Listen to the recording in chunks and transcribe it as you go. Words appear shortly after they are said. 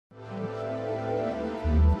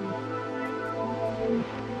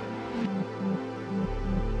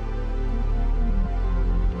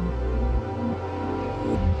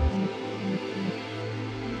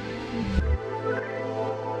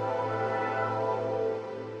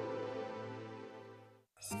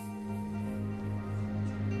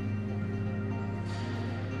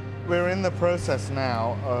We're in the process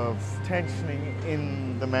now of tensioning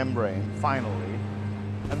in the membrane, finally,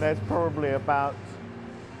 and there's probably about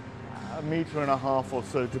 1.5 meters or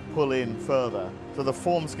so to pull in further. So the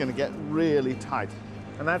form's going to get really tight.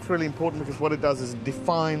 And that's really important because what it does is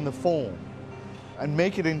define the form and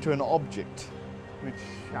make it into an object, which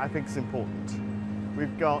I think is important.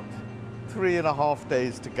 We've got 3.5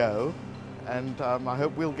 days to go, and I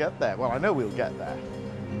hope we'll get there. Well, I know we'll get there.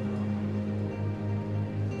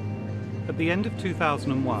 At the end of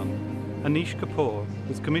 2001, Anish Kapoor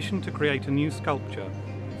was commissioned to create a new sculpture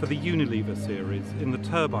for the Unilever series in the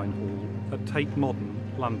Turbine Hall at Tate Modern,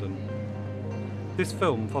 London. This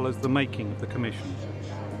film follows the making of the commission.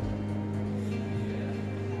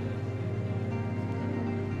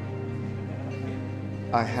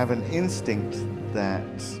 I have an instinct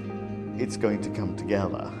that it's going to come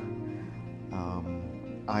together.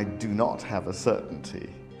 I do not have a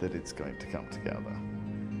certainty that it's going to come together.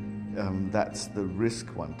 That's the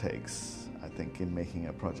risk one takes, I think, in making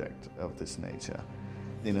a project of this nature.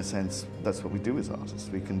 In a sense, that's what we do as artists.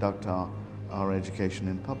 We conduct our education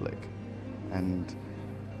in public. And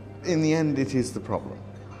in the end, it is the problem.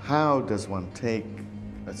 How does one take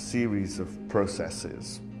a series of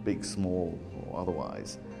processes, big, small, or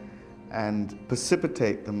otherwise, and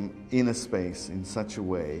precipitate them in a space in such a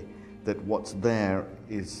way that what's there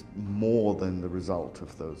is more than the result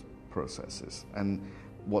of those processes? And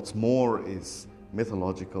what's more is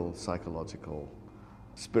mythological, psychological,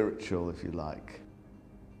 spiritual, if you like.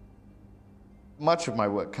 Much of my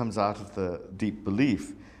work comes out of the deep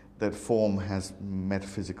belief that form has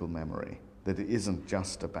metaphysical memory, that it isn't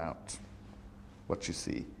just about what you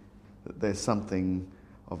see, that there's something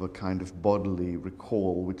of a kind of bodily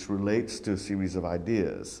recall which relates to a series of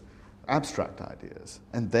ideas, abstract ideas,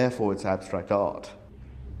 and therefore it's abstract art.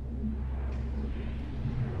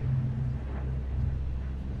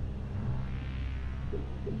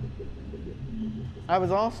 I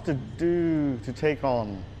was asked to take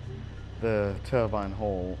on the Turbine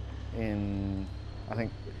Hall in, I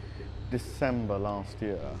think, December last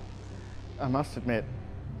year. I must admit,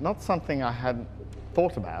 not something I hadn't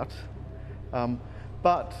thought about,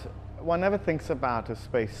 but one never thinks about a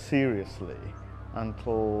space seriously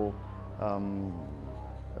until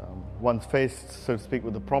one's faced, so to speak,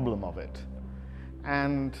 with the problem of it.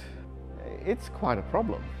 And it's quite a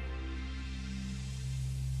problem.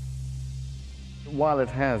 While it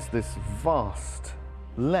has this vast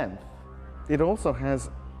length, it also has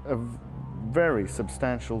a very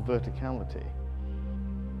substantial verticality.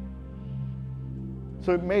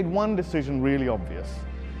 So it made one decision really obvious,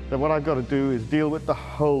 that what I've got to do is deal with the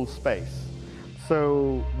whole space.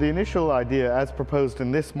 So the initial idea, as proposed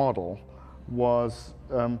in this model, was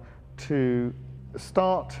to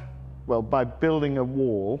start, well, by building a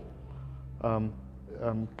wall,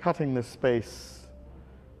 cutting the space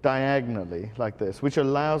diagonally like this, which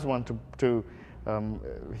allows one to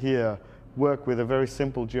here work with a very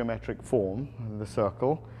simple geometric form, the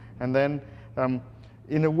circle, and then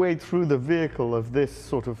in a way through the vehicle of this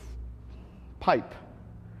sort of pipe,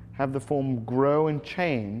 have the form grow and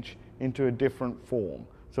change into a different form.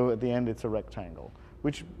 So at the end it's a rectangle,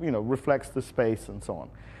 which, you know, reflects the space and so on.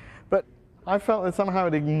 But I felt that somehow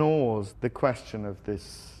it ignores the question of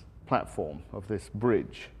this platform, of this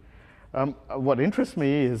bridge. What interests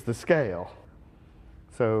me is the scale.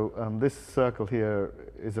 So this circle here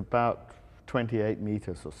is about 28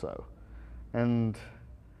 meters or so. And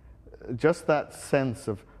just that sense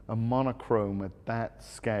of a monochrome at that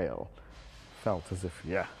scale felt as if,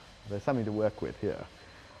 yeah, there's something to work with here.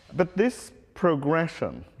 But this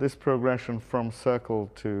progression from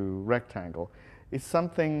circle to rectangle is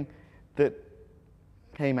something that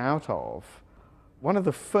came out of one of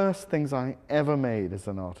the first things I ever made as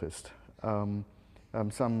an artist,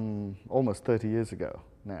 some almost 30 years ago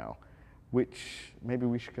now, which maybe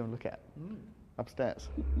we should go and look at upstairs.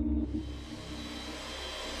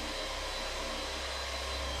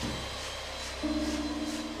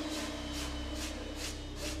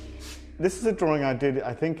 This is a drawing I did,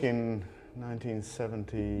 I think, in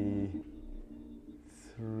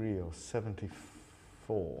 1973 or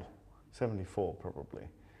 74, 74 probably,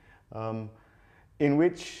 in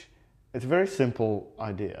which it's a very simple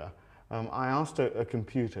idea. I asked a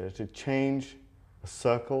computer to change a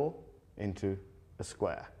circle into a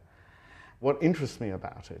square. What interests me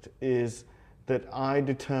about it is that I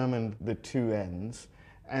determined the two ends,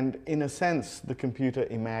 and in a sense, the computer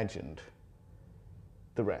imagined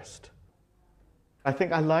the rest. I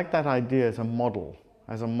think I like that idea as a model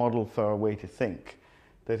for a way to think,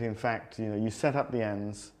 that in fact, you know, you set up the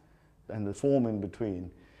ends and the form in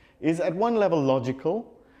between is at one level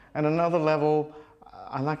logical, and another level,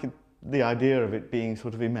 I like it the idea of it being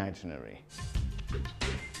sort of imaginary.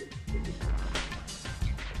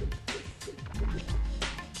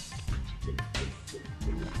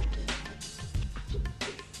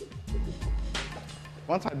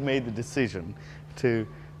 Once I'd made the decision to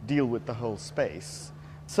deal with the whole space,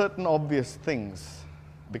 certain obvious things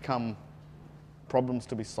become problems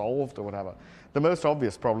to be solved or whatever. The most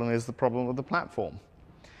obvious problem is the problem of the platform.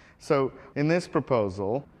 So in this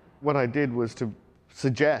proposal, what I did was to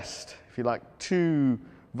suggest, if you like, two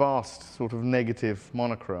vast sort of negative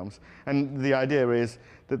monochromes. And the idea is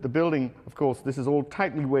that the building, of course, this is all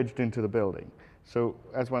tightly wedged into the building. So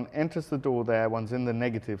as one enters the door there, one's in the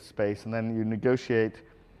negative space, and then you negotiate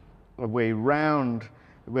a way round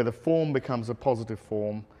where the form becomes a positive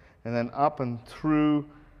form, and then up and through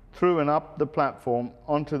and up the platform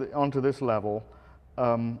onto this level,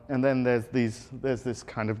 and then there's this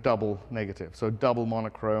kind of double negative, so double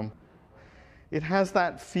monochrome. It has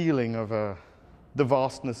that feeling of the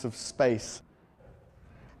vastness of space.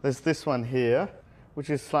 There's this one here, which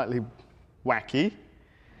is slightly wacky,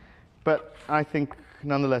 but I think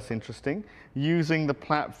nonetheless interesting, using the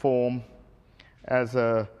platform as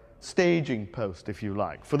a staging post, if you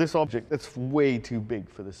like, for this object that's way too big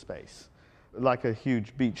for the space, like a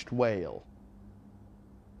huge beached whale.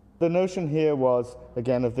 The notion here was,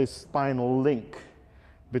 again, of this spinal link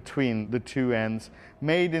between the two ends,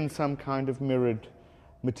 made in some kind of mirrored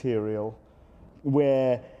material,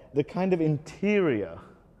 where the kind of interior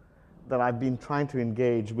that I've been trying to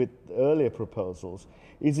engage with earlier proposals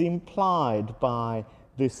is implied by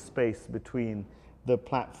this space between the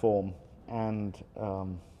platform and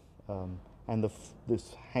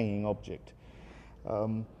this hanging object.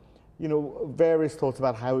 You know, various thoughts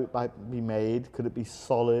about how it might be made. Could it be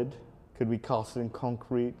solid? Could we cast it in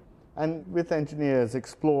concrete? And with engineers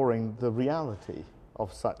exploring the reality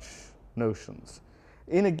of such notions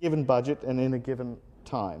in a given budget and in a given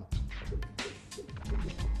time.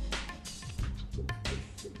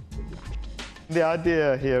 The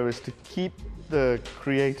idea here is to keep the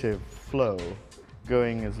creative flow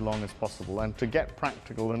going as long as possible and to get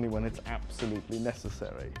practical only when it's absolutely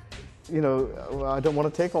necessary. You know, I don't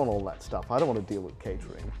want to take on all that stuff. I don't want to deal with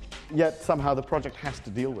catering. Yet somehow the project has to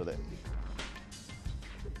deal with it.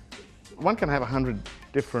 One can have 100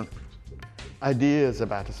 different ideas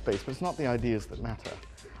about a space, but it's not the ideas that matter.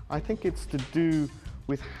 I think it's to do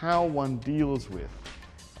with how one deals with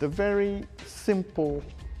the very simple,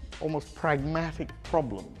 almost pragmatic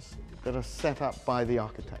problems that are set up by the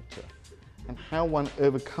architecture, and how one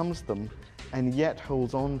overcomes them and yet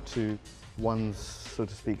holds on to one's, so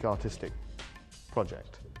to speak, artistic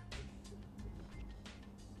project.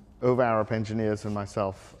 Over-Arup engineers and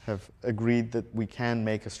myself have agreed that we can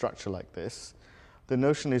make a structure like this. The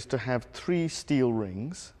notion is to have 3 steel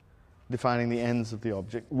rings defining the ends of the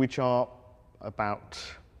object, which are about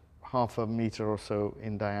half a meter or so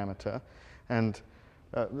in diameter, and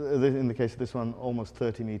in the case of this one, almost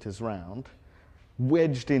 30 meters round,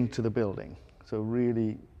 wedged into the building, so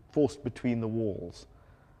really forced between the walls.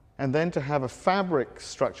 And then to have a fabric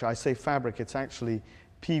structure, I say fabric, it's actually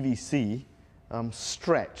PVC,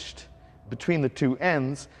 stretched between the two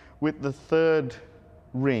ends, with the 3rd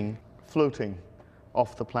ring floating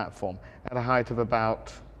off the platform at a height of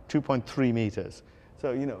about 2.3 meters.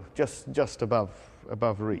 So, you know, just above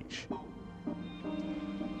reach.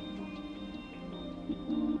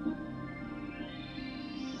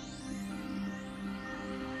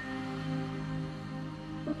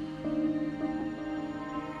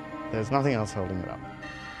 There's nothing else holding it up.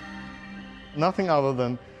 Nothing other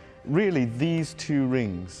than really these 2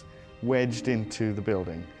 rings wedged into the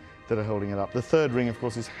building that are holding it up. The 3rd ring, of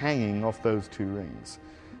course, is hanging off those 2 rings.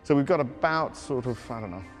 So we've got about sort of, I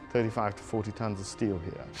don't know, 35 to 40 tons of steel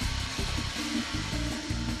here.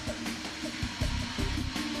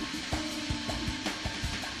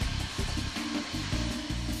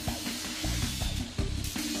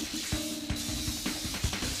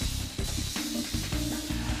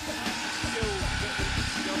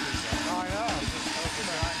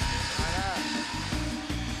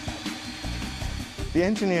 The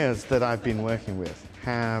engineers that I've been working with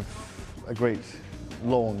have a great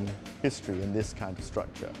long history in this kind of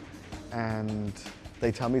structure, and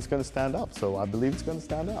they tell me it's going to stand up, so I believe it's going to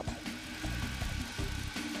stand up.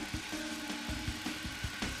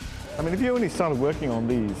 I mean, if you only started working on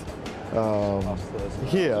these last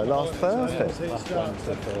Thursday.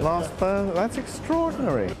 Last Thursday, that's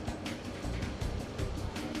extraordinary.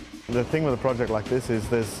 The thing with a project like this is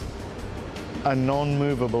there's a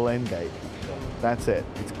non-movable end date. That's it.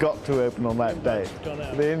 It's got to open on that date.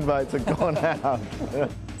 The invites have gone out.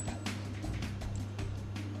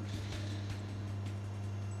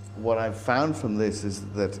 What I've found from this is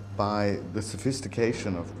that by the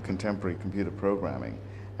sophistication of contemporary computer programming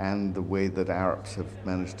and the way that Arabs have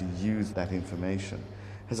managed to use that information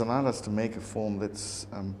has allowed us to make a form that's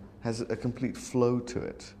has a complete flow to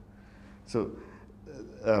it. So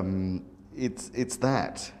it's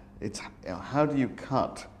that. It's how do you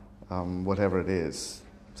cut whatever it is,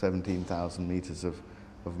 17,000 meters of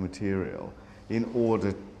material, in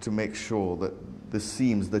order to make sure that the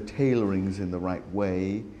seams, the tailoring's in the right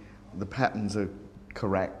way, the patterns are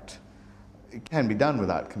correct. It can be done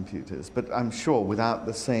without computers, but I'm sure without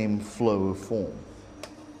the same flow of form.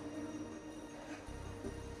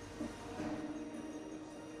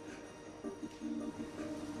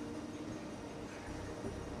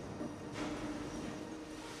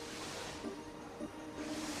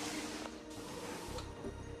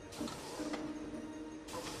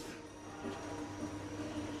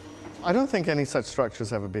 I don't think any such structure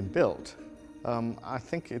has ever been built. I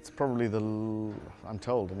think it's probably I'm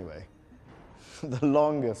told anyway, the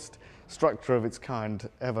longest structure of its kind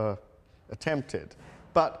ever attempted.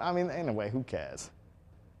 But, I mean, in a way, who cares?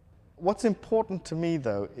 What's important to me,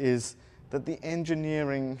 though, is that the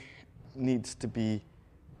engineering needs to be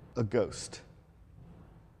a ghost.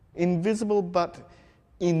 Invisible but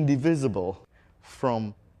indivisible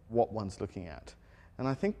from what one's looking at. And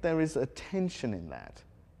I think there is a tension in that,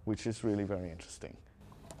 which is really very interesting.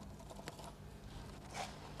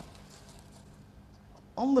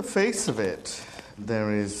 On the face of it,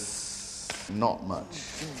 there is not much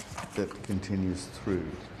that continues through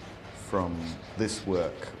from this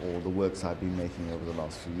work or the works I've been making over the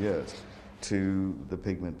last few years to the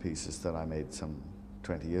pigment pieces that I made some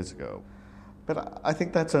 20 years ago. But I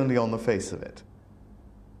think that's only on the face of it.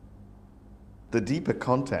 The deeper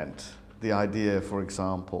content, the idea, for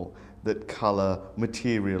example, that color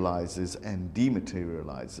materializes and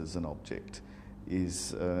dematerializes an object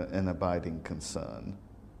is an abiding concern.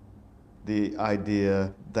 The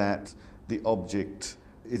idea that the object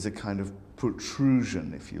is a kind of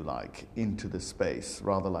protrusion, if you like, into the space,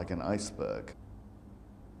 rather like an iceberg.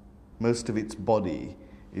 Most of its body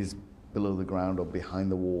is below the ground or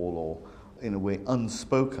behind the wall or, in a way,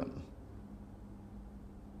 unspoken.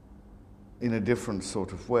 In a different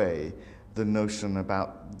sort of way, the notion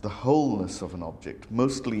about the wholeness of an object,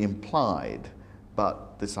 mostly implied,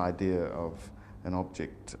 but this idea of an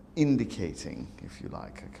object indicating, if you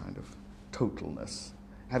like, a kind of totalness,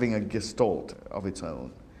 having a gestalt of its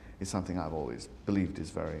own, is something I've always believed is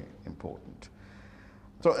very important.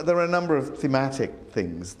 So there are a number of thematic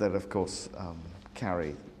things that, of course,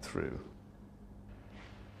 carry through.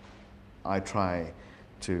 I try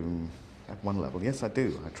to, at one level, yes I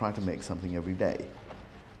do, I try to make something every day.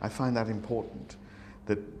 I find that important,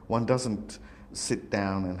 that one doesn't sit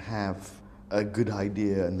down and have a good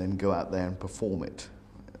idea and then go out there and perform it.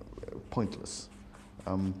 Pointless.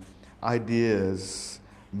 Ideas,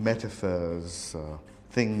 metaphors,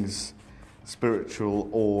 things spiritual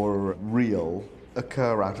or real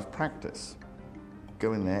occur out of practice.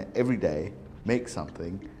 Go in there every day, make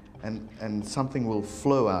something, and something will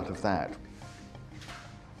flow out of that.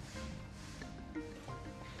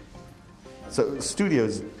 So studio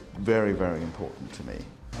is very, very important to me.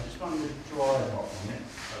 I just wanted to draw it off on it.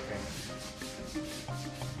 Okay.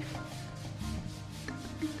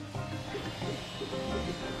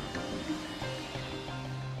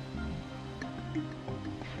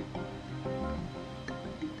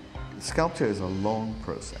 Sculpture is a long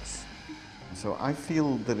process. So I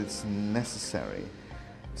feel that it's necessary,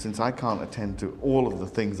 since I can't attend to all of the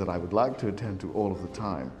things that I would like to attend to all of the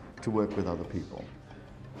time, to work with other people.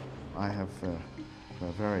 I have a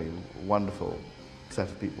very wonderful set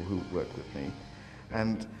of people who work with me,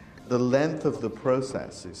 and the length of the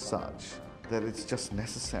process is such that it's just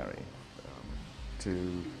necessary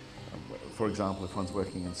to, for example, if one's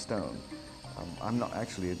working in stone, I'm not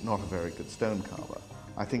a very good stone carver.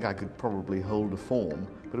 I think I could probably hold a form,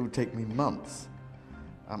 but it would take me months.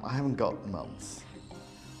 I haven't got months.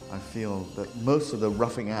 I feel that most of the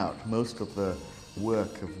roughing out, most of the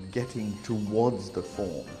work of getting towards the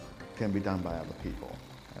form can be done by other people.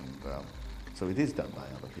 And so it is done by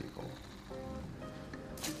other people.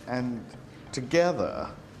 And together,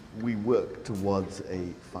 we work towards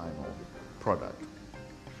a final product.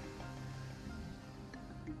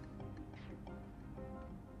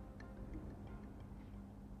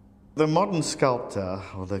 The modern sculptor,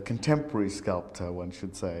 or the contemporary sculptor, one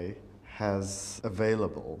should say, has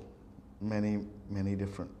available many, many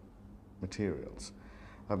different materials.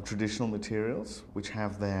 Traditional materials, which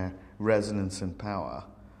have their resonance and power,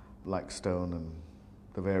 like stone and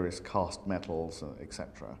the various cast metals,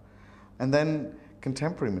 etc. And then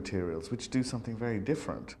contemporary materials, which do something very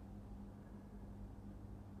different.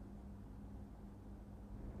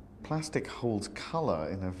 plastic holds color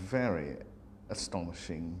in a very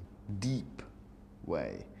astonishing, deep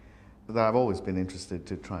way that I've always been interested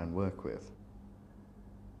to try and work with.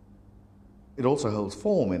 It also holds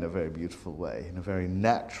form in a very beautiful way, in a very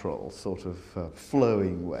natural, sort of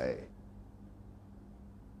flowing way.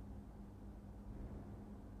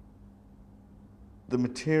 The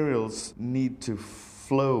materials need to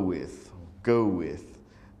flow with, go with,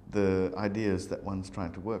 the ideas that one's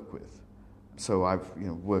trying to work with. So I've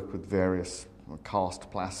worked with various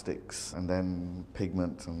cast plastics, and then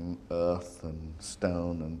pigment and earth and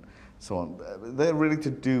stone and so on. They're really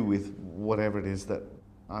to do with whatever it is that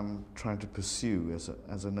I'm trying to pursue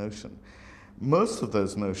as a notion. Most of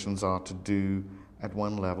those notions are to do at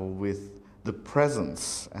one level with the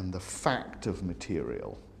presence and the fact of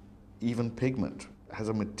material. Even pigment has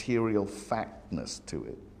a material factness to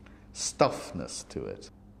it, stuffness to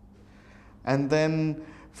it. And then,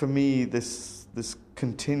 for me, this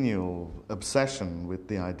continual obsession with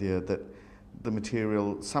the idea that the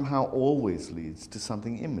material somehow always leads to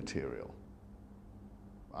something immaterial.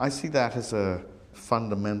 I see that as a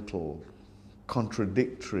fundamental,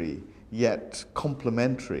 contradictory, yet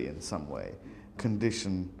complementary in some way,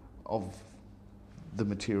 condition of the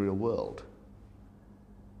material world.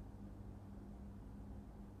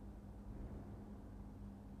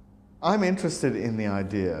 I'm interested in the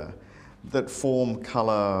idea that form,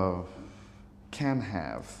 color can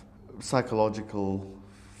have psychological,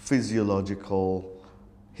 physiological,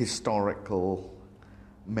 historical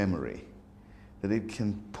memory, that it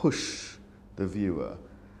can push the viewer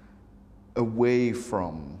away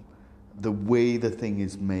from the way the thing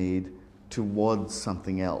is made towards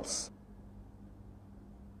something else.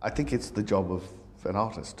 I think it's the job of an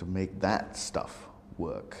artist to make that stuff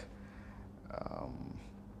work.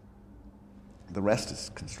 The rest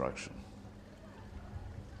is construction.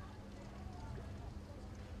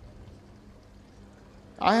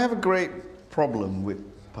 I have a great problem with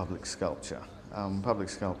public sculpture. Public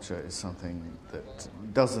sculpture is something that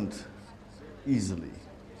doesn't easily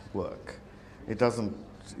work. It doesn't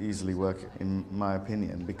easily work, in my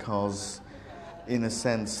opinion, because, in a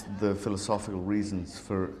sense, the philosophical reasons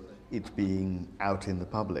for it being out in the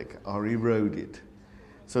public are eroded.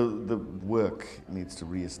 So the work needs to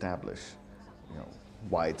re-establish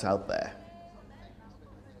why it's out there.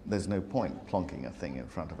 There's no point plonking a thing in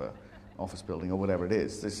front of an office building or whatever it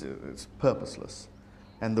is. It's purposeless.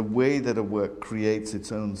 And the way that a work creates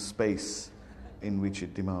its own space in which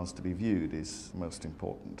it demands to be viewed is most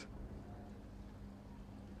important.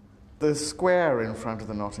 The square in front of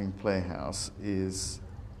the Notting Playhouse is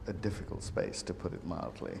a difficult space, to put it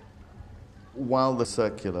mildly. While the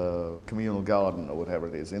circular communal garden, or whatever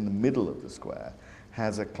it is, in the middle of the square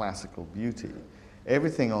has a classical beauty,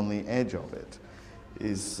 everything on the edge of it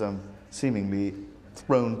is seemingly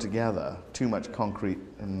thrown together, too much concrete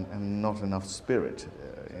and not enough spirit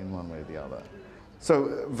in one way or the other. So,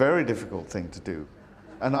 a very difficult thing to do.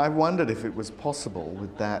 And I wondered if it was possible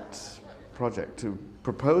with that project to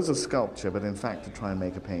propose a sculpture, but in fact to try and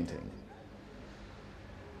make a painting.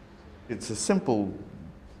 It's a simple,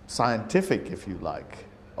 scientific, if you like,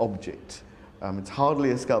 object. It's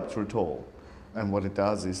hardly a sculpture at all. And what it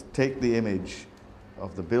does is take the image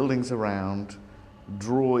of the buildings around,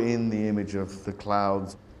 draw in the image of the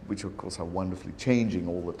clouds, which of course are wonderfully changing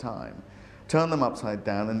all the time, turn them upside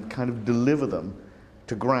down and kind of deliver them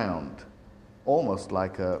to ground, almost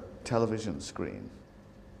like a television screen.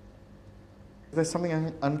 There's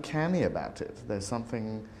something uncanny about it. There's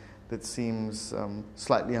something that seems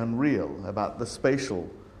slightly unreal about the spatial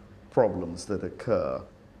problems that occur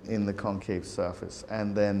in the concave surface,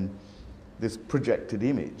 and then this projected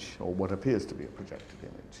image, or what appears to be a projected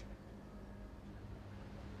image.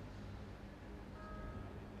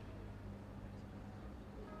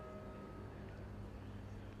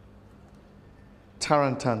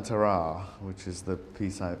 Tarantantara, which is the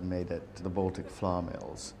piece I've made at the Baltic Flour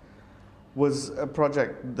Mills, was a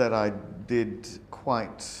project that I did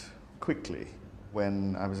quite quickly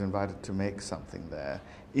when I was invited to make something there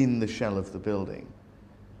in the shell of the building.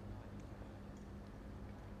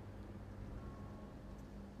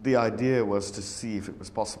 The idea was to see if it was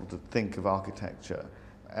possible to think of architecture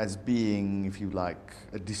as being, if you like,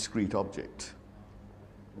 a discrete object.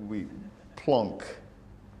 We plonk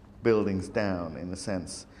buildings down, in a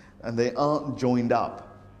sense, and they aren't joined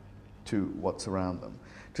up to what's around them.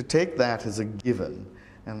 To take that as a given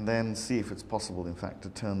and then see if it's possible, in fact, to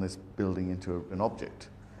turn this building into an object.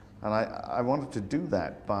 And I wanted to do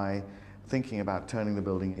that by thinking about turning the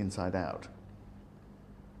building inside out.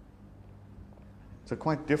 So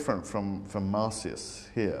quite different from Marsyas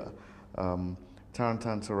here.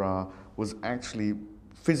 Tarantantara was actually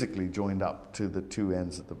physically joined up to the two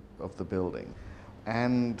ends of the building.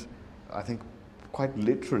 And I think quite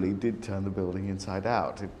literally did turn the building inside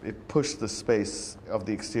out. It pushed the space of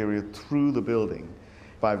the exterior through the building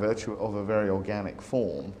by virtue of a very organic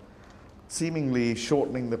form, seemingly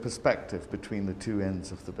shortening the perspective between the two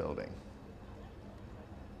ends of the building.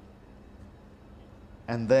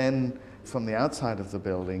 And then from the outside of the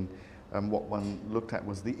building, what one looked at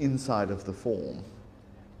was the inside of the form.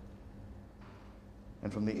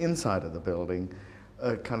 And from the inside of the building,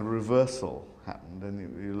 a kind of reversal happened,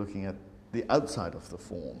 and you're looking at the outside of the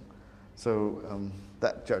form. So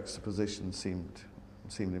that juxtaposition seemed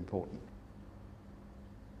important.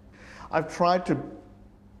 I've tried to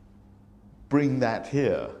bring that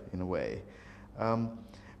here, in a way,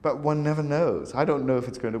 but one never knows. I don't know if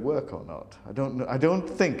it's going to work or not. I don't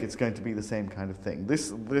think it's going to be the same kind of thing.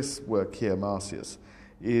 This work here, Marsyas,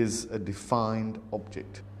 is a defined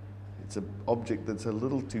object. It's an object that's a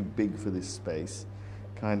little too big for this space,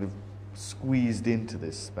 kind of squeezed into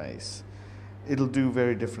this space. It'll do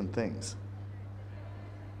very different things.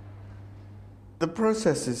 The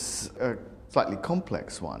process is a slightly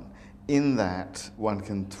complex one, in that one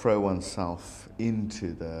can throw oneself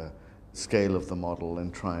into the scale of the model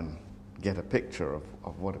and try and get a picture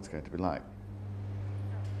of what it's going to be like.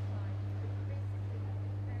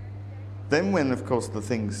 Then when, of course, the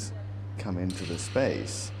things come into the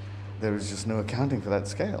space, there is just no accounting for that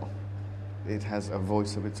scale. It has a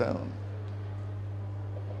voice of its own.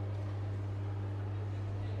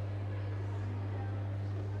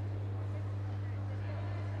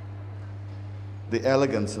 The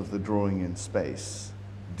elegance of the drawing in space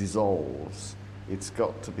dissolves. It's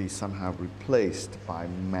got to be somehow replaced by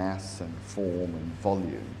mass and form and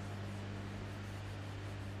volume.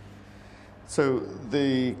 So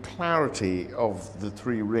the clarity of the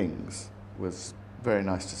three rings was very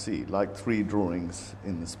nice to see, like three drawings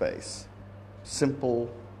in the space.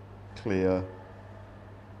 Simple, clear,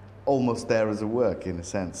 almost there as a work in a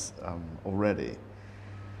sense already.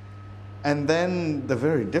 And then the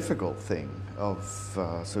very difficult thing of,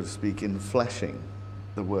 so to speak, infleshing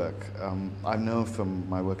the work. I know from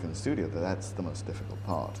my work in the studio that that's the most difficult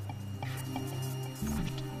part.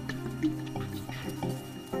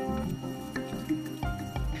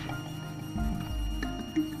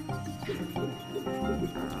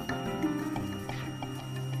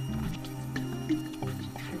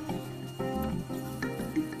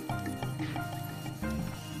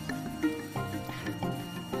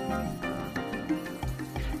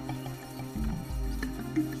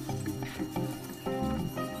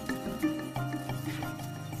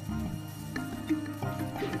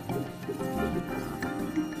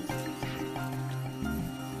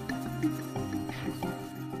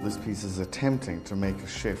 This piece is attempting to make a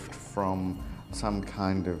shift from some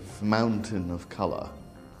kind of mountain of color,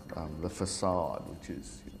 the facade, which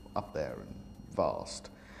is up there and vast,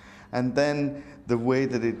 and then the way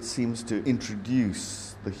that it seems to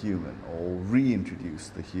introduce the human or reintroduce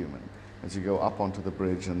the human as you go up onto the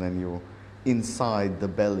bridge and then you're inside the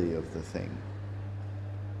belly of the thing.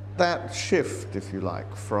 That shift, if you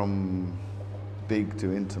like, from big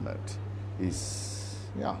to intimate is,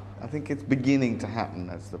 yeah, I think it's beginning to happen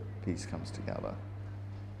as the piece comes together.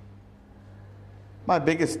 My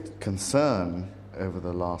biggest concern over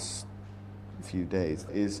the last few days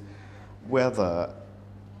is whether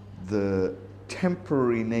the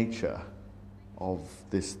temporary nature of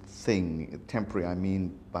this thing, temporary I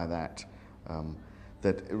mean by that,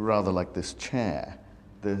 that rather like this chair,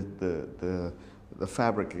 the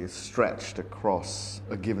fabric is stretched across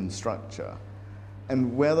a given structure,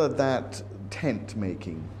 and whether that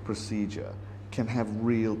tent-making procedure can have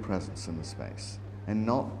real presence in the space and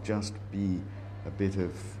not just be a bit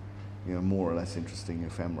of, more or less interesting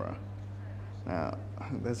ephemera. Now,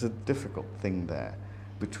 there's a difficult thing there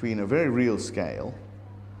between a very real scale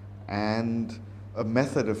and a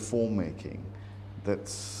method of form-making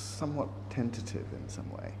that's somewhat tentative in some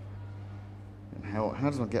way. And how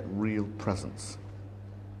does one get real presence?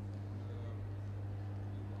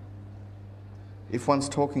 If one's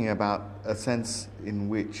talking about a sense in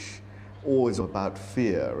which awe is about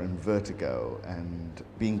fear and vertigo and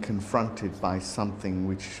being confronted by something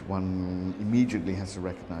which one immediately has to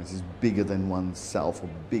recognize is bigger than one's self or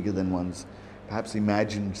bigger than one's perhaps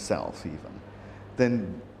imagined self even,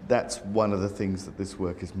 then that's one of the things that this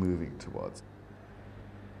work is moving towards.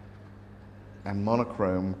 And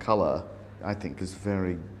monochrome color, I think, is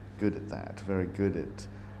very good at that, very good at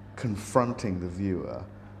confronting the viewer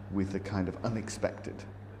with a kind of unexpected.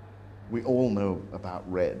 We all know about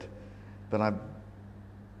red, but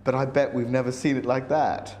I bet we've never seen it like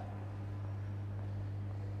that.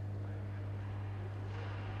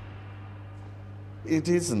 it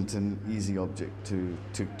isn't an easy object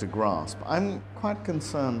to grasp. I'm quite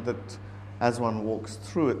concerned that as one walks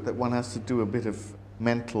through it, that one has to do a bit of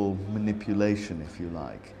mental manipulation, if you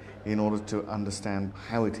like, in order to understand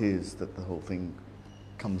how it is that the whole thing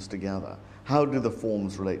comes together. How do the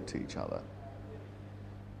forms relate to each other?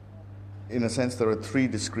 In a sense, there are three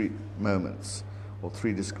discrete moments, or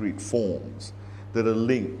three discrete forms, that are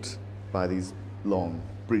linked by these long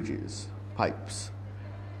bridges, pipes.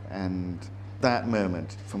 And that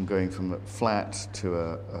moment, from going from the flat to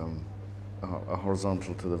a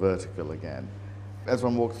horizontal to the vertical again, as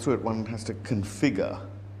one walks through it, one has to configure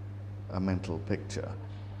a mental picture.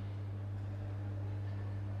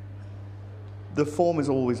 The form is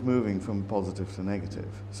always moving from positive to negative.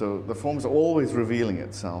 So the form is always revealing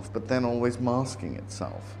itself, but then always masking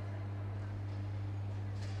itself.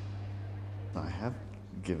 I have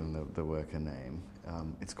given the work a name.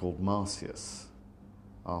 It's called Marsyas,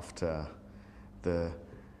 after the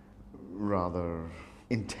rather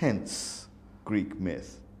intense Greek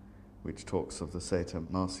myth which talks of the satyr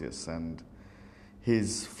Marsyas and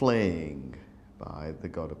his flaying by the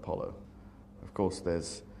god Apollo. Of course,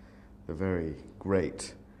 there's the very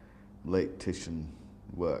great late Titian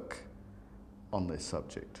work on this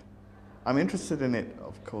subject. I'm interested in it,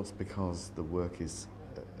 of course, because the work is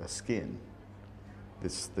a skin.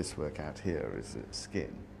 This work out here is a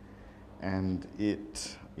skin. And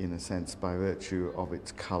it, in a sense, by virtue of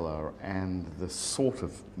its color and the sort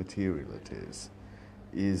of material it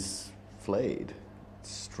is flayed,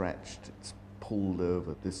 it's stretched, it's pulled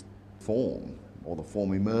over this form, or the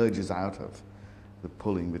form emerges out of the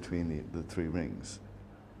pulling between the three rings.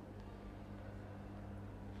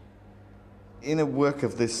 In a work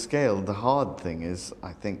of this scale, the hard thing is,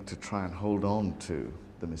 I think, to try and hold on to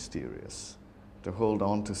the mysterious, to hold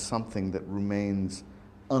on to something that remains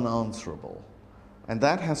unanswerable. And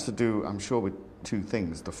that has to do, I'm sure, with two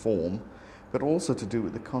things, the form, but also to do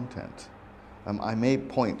with the content. I may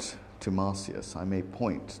point to Marsyas, I may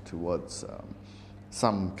point towards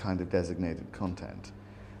some kind of designated content.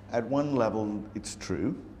 At one level, it's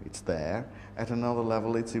true, it's there. At another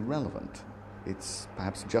level, it's irrelevant. It's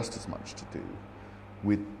perhaps just as much to do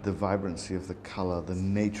with the vibrancy of the color, the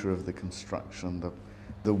nature of the construction,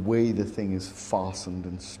 the way the thing is fastened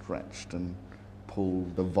and stretched and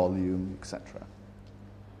pulled, the volume, etc.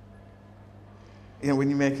 You know, when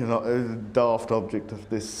you make a daft object of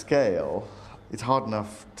this scale, it's hard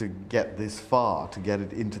enough to get this far, to get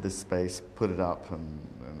it into this space, put it up,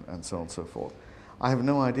 and so on and so forth. I have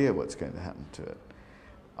no idea what's going to happen to it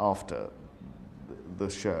after the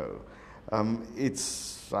show.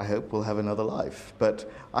 I hope will have another life,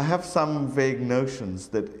 but I have some vague notions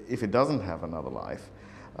that if it doesn't have another life,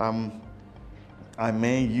 I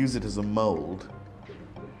may use it as a mold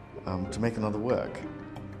to make another work.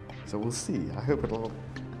 So we'll see. I hope it'll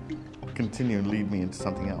continue and lead me into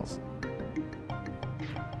something else.